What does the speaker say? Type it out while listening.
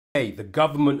The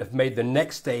government have made the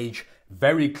next stage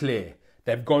very clear.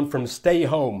 They've gone from stay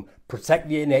home, protect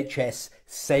the NHS,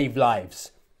 save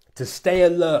lives, to stay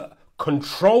alert,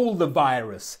 control the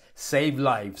virus, save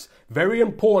lives. Very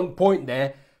important point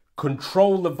there.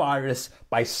 Control the virus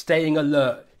by staying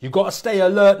alert. You've got to stay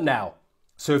alert now.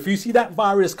 So if you see that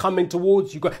virus coming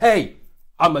towards you, go, hey,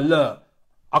 I'm alert.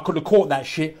 I could have caught that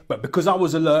shit, but because I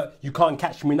was alert, you can't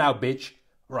catch me now, bitch.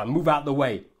 Right, move out the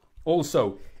way.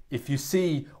 Also, if you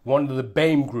see one of the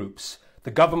BAEM groups, the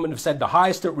government have said the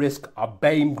highest at risk are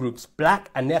BAEM groups,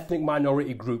 black and ethnic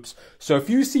minority groups. So if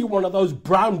you see one of those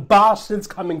brown bastards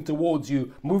coming towards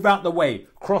you, move out the way,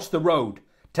 cross the road.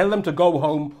 Tell them to go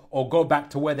home or go back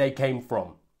to where they came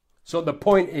from. So the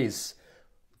point is,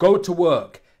 go to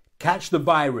work, catch the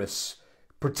virus,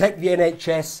 protect the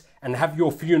NHS and have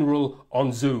your funeral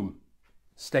on Zoom.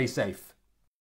 Stay safe.